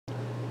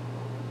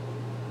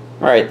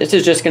Alright, this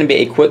is just going to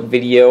be a quick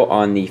video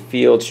on the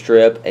field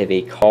strip of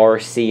a Kahr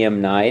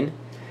CM9.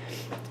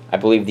 I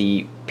believe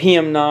the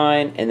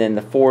PM9 and then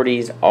the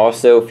 40s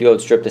also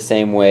field strip the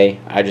same way.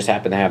 I just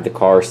happen to have the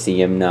Kahr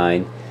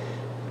CM9.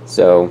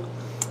 So,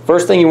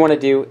 first thing you want to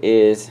do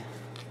is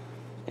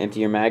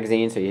empty your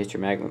magazine, so you hit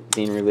your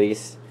magazine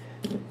release.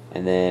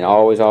 And then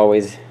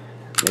always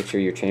make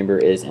sure your chamber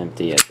is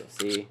empty. As you'll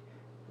see,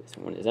 this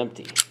one is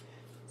empty.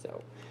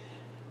 So,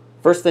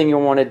 first thing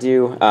you'll want to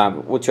do,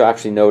 what you'll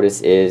actually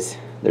notice is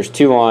there's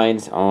two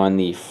lines on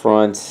the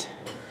front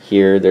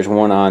here. There's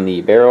one on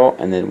the barrel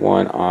and then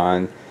one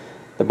on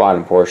the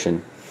bottom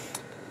portion.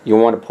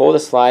 You'll want to pull the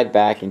slide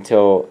back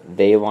until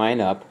they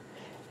line up,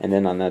 and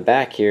then on the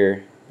back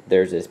here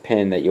there's this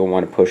pin that you'll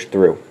want to push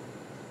through.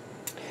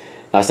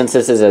 Now, since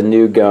this is a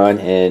new gun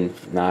and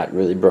not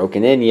really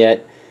broken in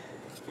yet,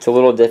 it's a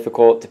little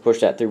difficult to push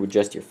that through with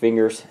just your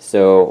fingers.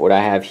 So what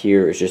I have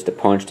here is just a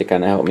punch to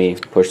kind of help me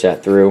push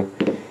that through.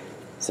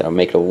 So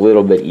make it a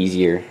little bit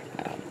easier.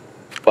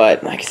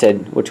 But like I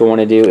said, what you want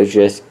to do is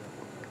just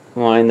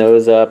line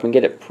those up and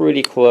get it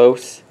pretty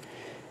close.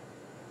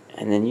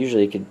 And then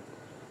usually you could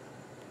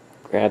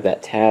grab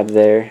that tab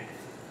there.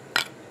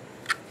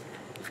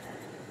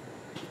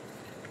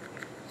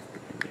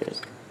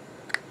 Just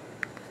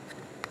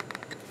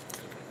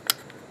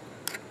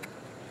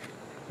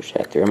push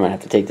that through. I might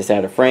have to take this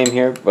out of frame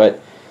here, but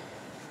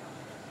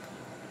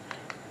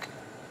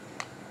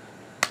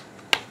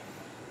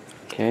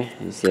okay,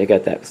 you see I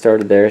got that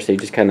started there, so you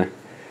just kind of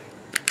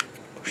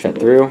push that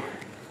through,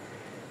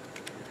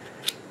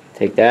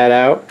 take that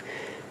out,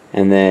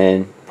 and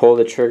then pull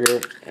the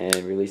trigger and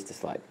release the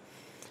slide.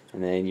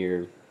 And then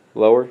your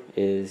blower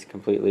is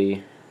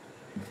completely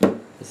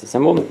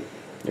disassembled,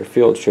 your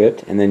field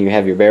stripped, and then you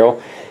have your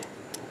barrel.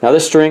 Now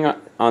this string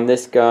on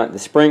this gun, the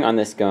spring on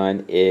this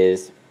gun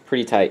is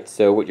pretty tight,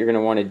 so what you're going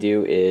to want to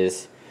do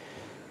is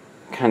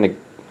kind of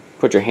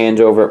put your hands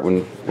over it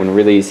when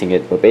releasing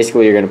it, but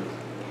basically you're going to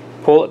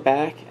pull it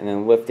back and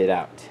then lift it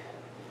out.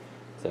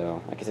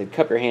 So, like I said,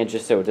 cup your hands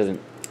just so it doesn't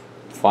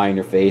fly in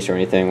your face or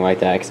anything like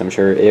that, because I'm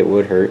sure it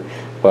would hurt.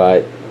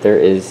 But there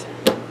is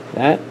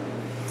that.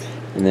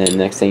 And then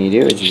next thing you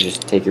do is you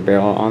just take your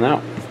barrel on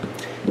out.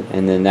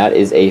 And then that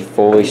is a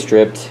fully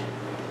stripped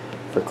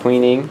for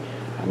cleaning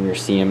on your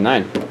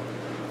CM9.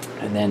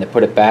 And then to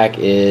put it back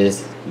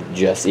is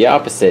just the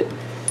opposite.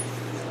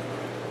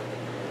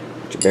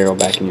 Put your barrel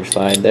back in your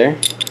slide there.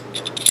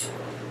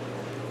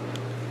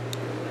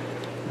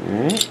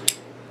 Alright.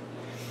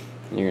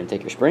 And you're going to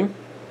take your spring,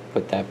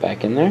 put that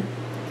back in there.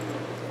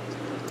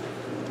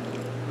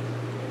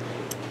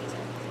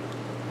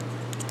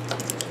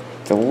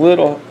 It's a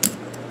little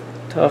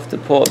tough to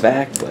pull it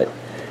back, but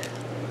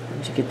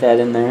once you get that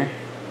in there,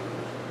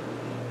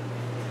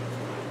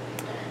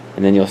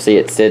 and then you'll see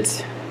it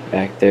sits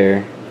back there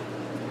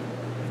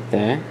like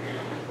that.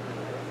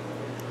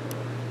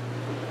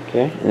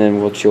 Okay, and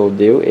then what you'll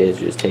do is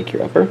just take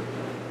your upper,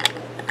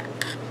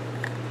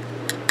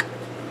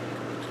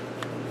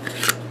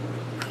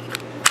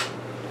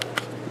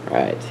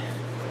 right,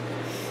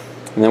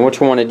 and then what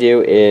you want to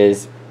do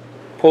is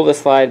pull the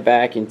slide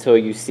back until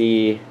you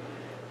see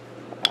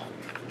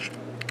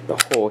the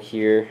hole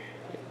here.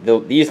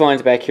 These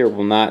lines back here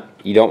will not,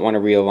 you don't want to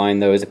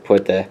realign those and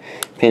put the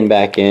pin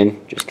back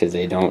in just because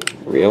they don't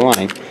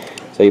realign.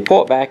 So you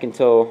pull it back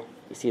until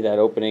you see that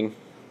opening.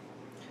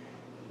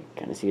 You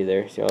kind of see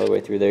there, see all the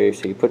way through there.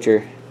 So you put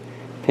your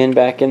pin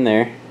back in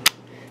there.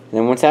 And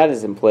then once that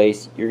is in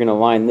place, you're going to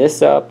line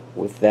this up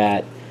with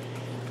that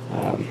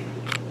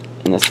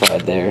in the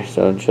slide there.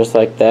 So just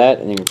like that,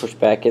 and then you push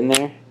back in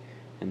there,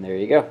 and there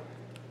you go.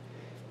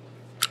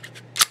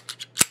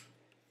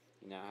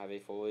 You now have a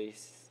fully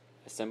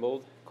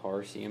assembled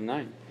Kahr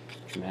CM9.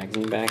 Put your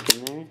magazine back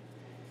in there,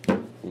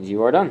 and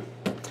you are done.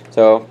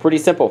 So pretty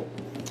simple.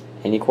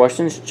 Any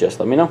questions, just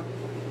let me know.